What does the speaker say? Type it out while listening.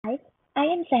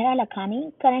am Zehra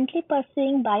Lakhani, currently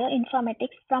pursuing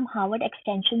Bioinformatics from Harvard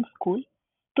Extension School.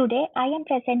 Today, I am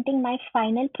presenting my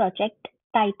final project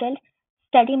titled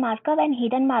Study Markov and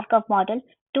Hidden Markov Model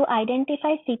to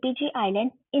Identify CpG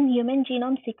Island in Human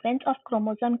Genome Sequence of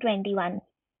Chromosome 21.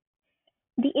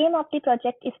 The aim of the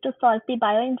project is to solve the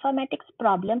bioinformatics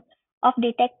problem of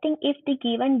detecting if the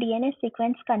given DNA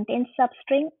sequence contains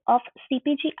substring of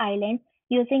CpG Island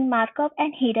using Markov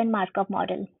and Hidden Markov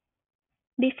model.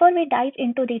 Before we dive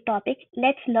into the topic,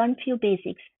 let's learn few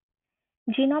basics.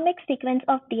 Genomic sequence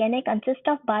of DNA consists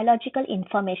of biological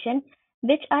information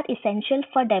which are essential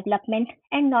for development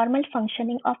and normal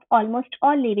functioning of almost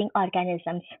all living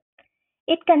organisms.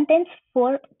 It contains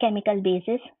four chemical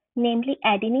bases, namely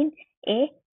adenine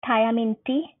A, thymine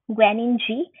T, guanine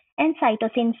G, and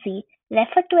cytosine C,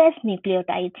 referred to as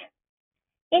nucleotides.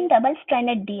 In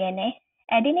double-stranded DNA,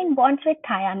 adenine bonds with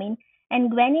thymine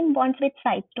and guanine bonds with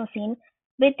cytosine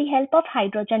with the help of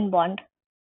hydrogen bond.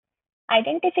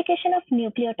 Identification of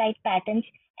nucleotide patterns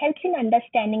helps in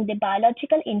understanding the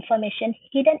biological information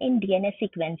hidden in DNA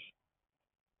sequence.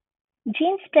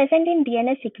 Genes present in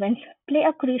DNA sequence play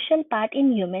a crucial part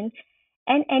in humans,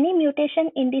 and any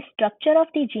mutation in the structure of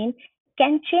the gene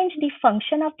can change the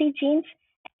function of the genes,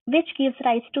 which gives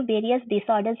rise to various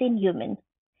disorders in humans.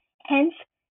 Hence,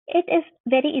 it is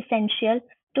very essential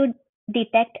to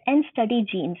detect and study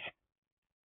genes.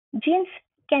 Genes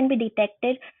can be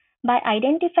detected by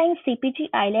identifying CpG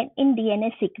island in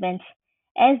DNA sequence,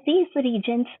 as these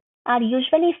regions are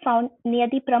usually found near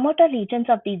the promoter regions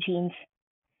of the genes.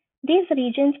 These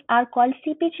regions are called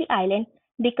CpG island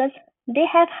because they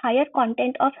have higher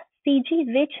content of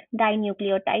CG-rich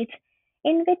dinucleotides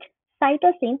in which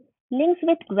cytosine links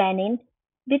with guanine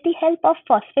with the help of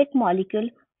phosphate molecule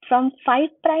from 5'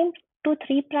 to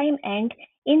 3' end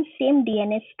in same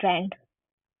DNA strand.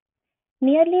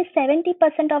 Nearly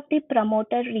 70% of the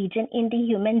promoter region in the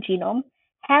human genome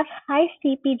have high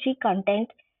CpG content,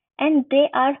 and they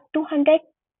are 200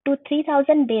 to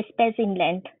 3000 base pairs in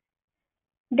length.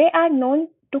 They are known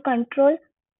to control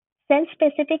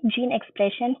cell-specific gene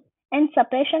expression and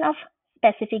suppression of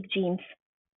specific genes.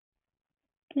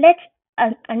 Let's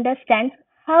understand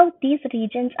how these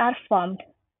regions are formed.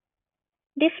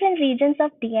 Different regions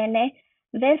of DNA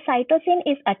where cytosine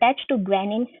is attached to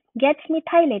guanine gets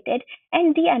methylated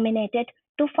and deaminated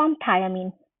to form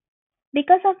thymine.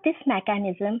 Because of this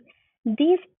mechanism,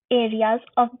 these areas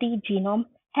of the genome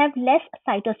have less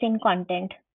cytosine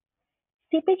content.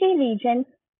 CpG region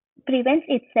prevents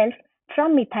itself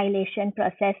from methylation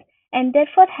process and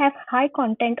therefore have high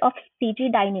content of CG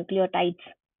dinucleotides.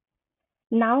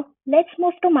 Now let's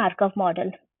move to Markov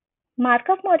model.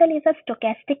 Markov model is a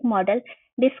stochastic model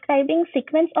describing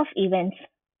sequence of events.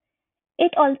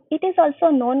 It is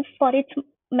also known for its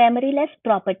memoryless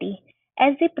property,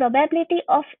 as the probability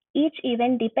of each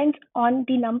event depends on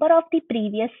the number of the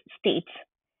previous states.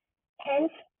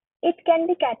 Hence, it can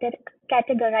be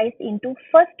categorized into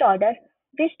first order,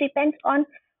 which depends on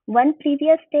one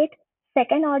previous state,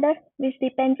 second order, which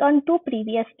depends on two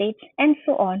previous states, and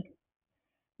so on.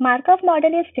 Markov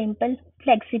model is simple,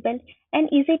 flexible,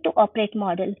 and easy to operate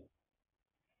model.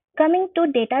 Coming to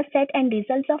data set and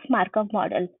results of Markov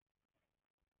model.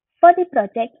 For the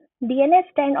project, DNA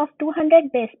strand of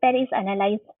 200 base pair is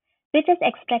analyzed, which is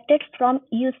extracted from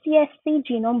UCSC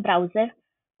genome browser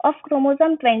of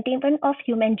chromosome 21 of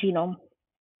human genome.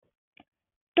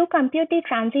 To compute the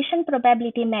transition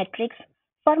probability matrix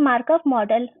for Markov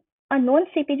model, a known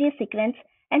CpG sequence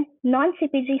and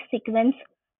non-CpG sequence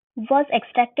was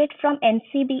extracted from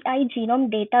NCBI genome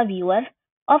data viewer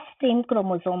of same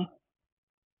chromosome.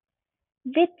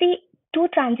 With the two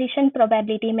transition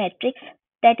probability matrix,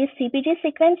 that is CpG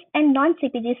sequence and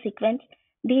non-CpG sequence,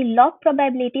 the log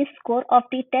probability score of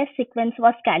the test sequence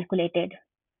was calculated.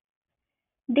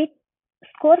 The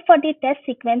score for the test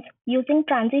sequence using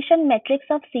transition matrix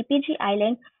of CpG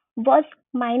island was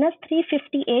minus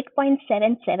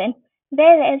 358.77,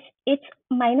 whereas it's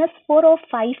minus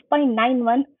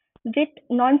 405.91 with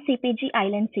non-CpG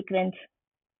island sequence.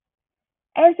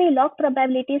 As the log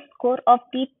probability score of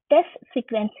the test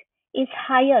sequence is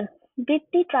higher with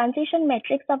the transition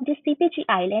matrix of the CpG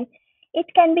island, it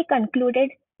can be concluded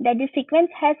that the sequence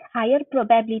has higher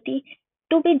probability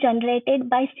to be generated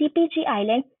by CpG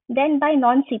island than by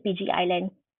non-CpG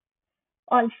island.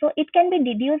 Also, it can be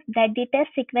deduced that the test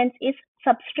sequence is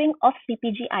substring of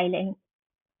CpG island.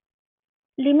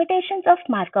 Limitations of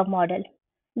Markov model.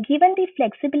 Given the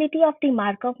flexibility of the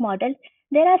Markov model,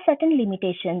 there are certain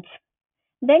limitations.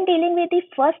 When dealing with the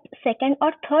first, second,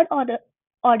 or third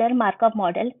order Markov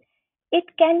model, it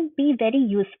can be very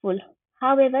useful.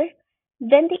 However,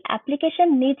 when the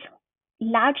application needs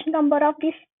large number of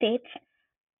these states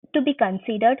to be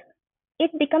considered,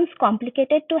 it becomes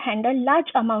complicated to handle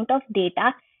large amount of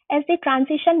data as the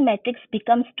transition matrix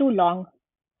becomes too long.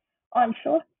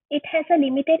 Also, it has a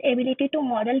limited ability to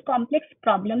model complex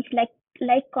problems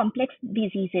like complex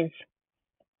diseases.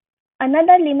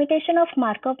 Another limitation of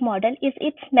Markov model is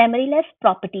its memoryless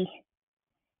property.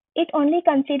 It only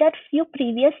considers few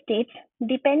previous states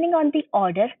depending on the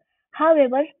order.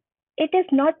 However, it is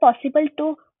not possible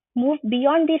to move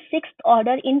beyond the sixth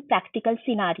order in practical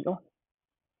scenario.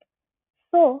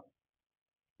 So,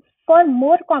 for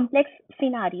more complex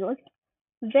scenarios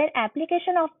where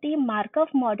application of the Markov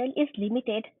model is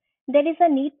limited, there is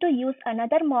a need to use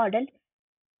another model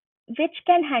which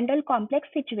can handle complex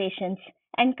situations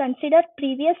and consider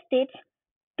previous states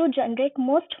to generate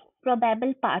most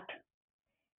probable path.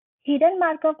 Hidden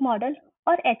Markov model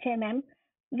or HMM,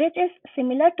 which is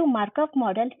similar to Markov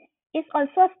model, is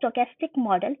also a stochastic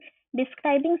model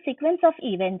describing sequence of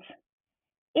events.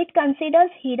 It considers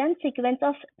hidden sequence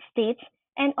of states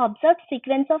and observed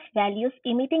sequence of values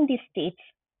emitting these states.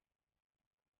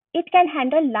 It can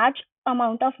handle large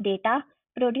amount of data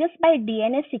produced by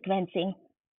DNA sequencing.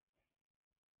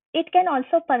 It can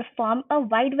also perform a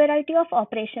wide variety of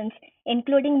operations,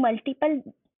 including multiple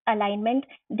alignment,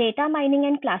 data mining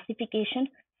and classification,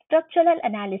 structural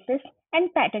analysis,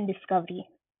 and pattern discovery.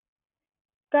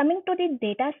 Coming to the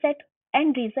data set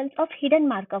and results of hidden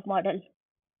Markov model.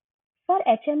 For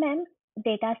HMM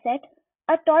dataset,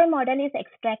 a toy model is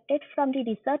extracted from the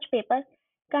research paper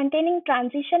containing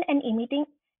transition and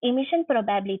emission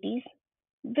probabilities,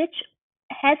 which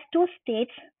has two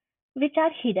states which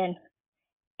are hidden,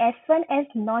 S1 as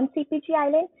non-CpG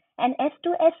island and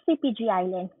S2 as CpG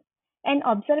island, and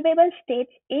observable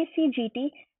states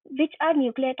ACGT, which are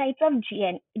nucleotides of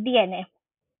DNA.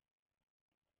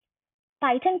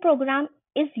 Python program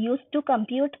is used to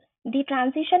compute the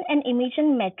transition and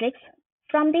emission metrics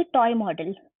from the toy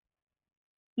model.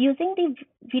 Using the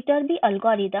Viterbi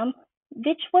algorithm,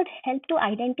 which would help to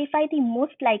identify the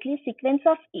most likely sequence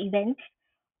of events,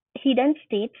 hidden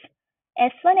states,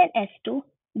 S1 and S2,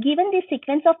 given the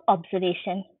sequence of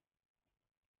observation.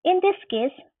 In this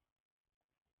case,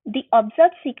 the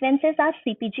observed sequences are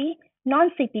CpG,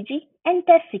 non-CpG, and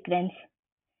test sequence.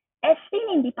 As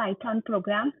seen in the Python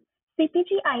program,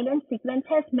 CpG Island sequence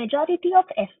has majority of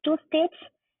S2 states,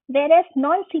 whereas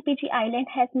non-CpG Island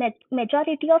has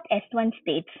majority of S1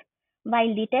 states,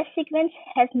 while the test sequence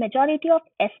has majority of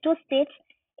S2 states,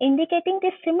 indicating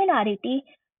the similarity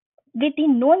with the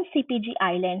known CpG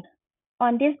Island.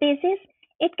 On this basis,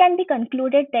 it can be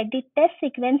concluded that the test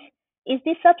sequence is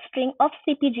the substring of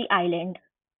CpG Island.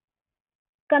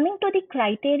 Coming to the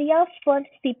criteria for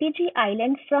CpG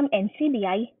Island from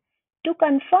NCBI, to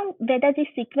confirm whether the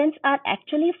sequences are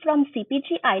actually from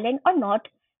CpG Island or not,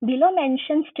 below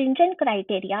mentioned stringent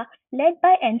criteria led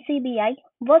by NCBI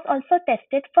was also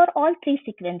tested for all three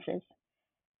sequences.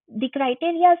 The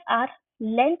criteria are: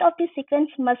 length of the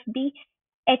sequence must be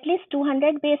at least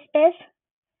 200 base pairs,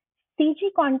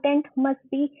 CG content must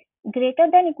be greater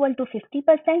than equal to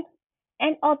 50%,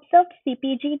 and observed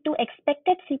CpG to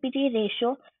expected CpG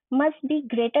ratio must be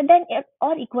greater than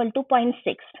or equal to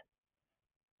 0.6.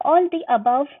 All the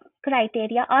above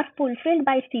criteria are fulfilled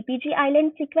by CpG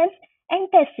Island sequence and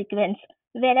test sequence,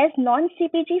 whereas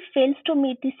non-CpG fails to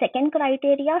meet the second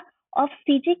criteria of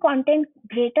CG content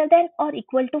greater than or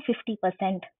equal to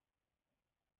 50%.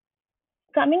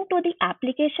 Coming to the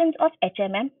applications of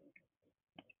HMM,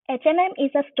 HMM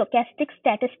is a stochastic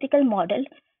statistical model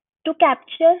to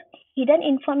capture hidden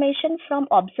information from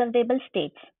observable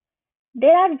states.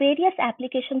 There are various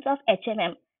applications of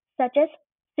HMM, such as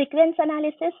sequence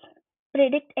analysis,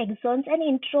 predict exons and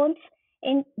introns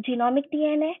in genomic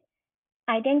DNA,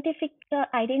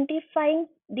 identifying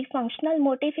the functional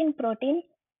motif in protein,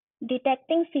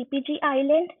 detecting CpG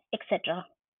island, etc.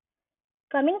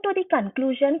 Coming to the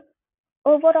conclusion,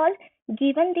 overall,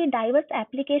 given the diverse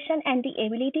application and the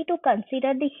ability to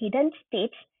consider the hidden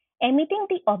states emitting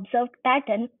the observed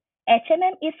pattern,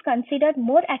 HMM is considered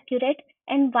more accurate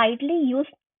and widely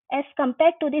used as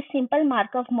compared to the simple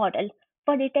Markov model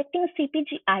for detecting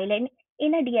CpG island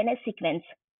in a DNA sequence.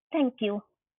 Thank you.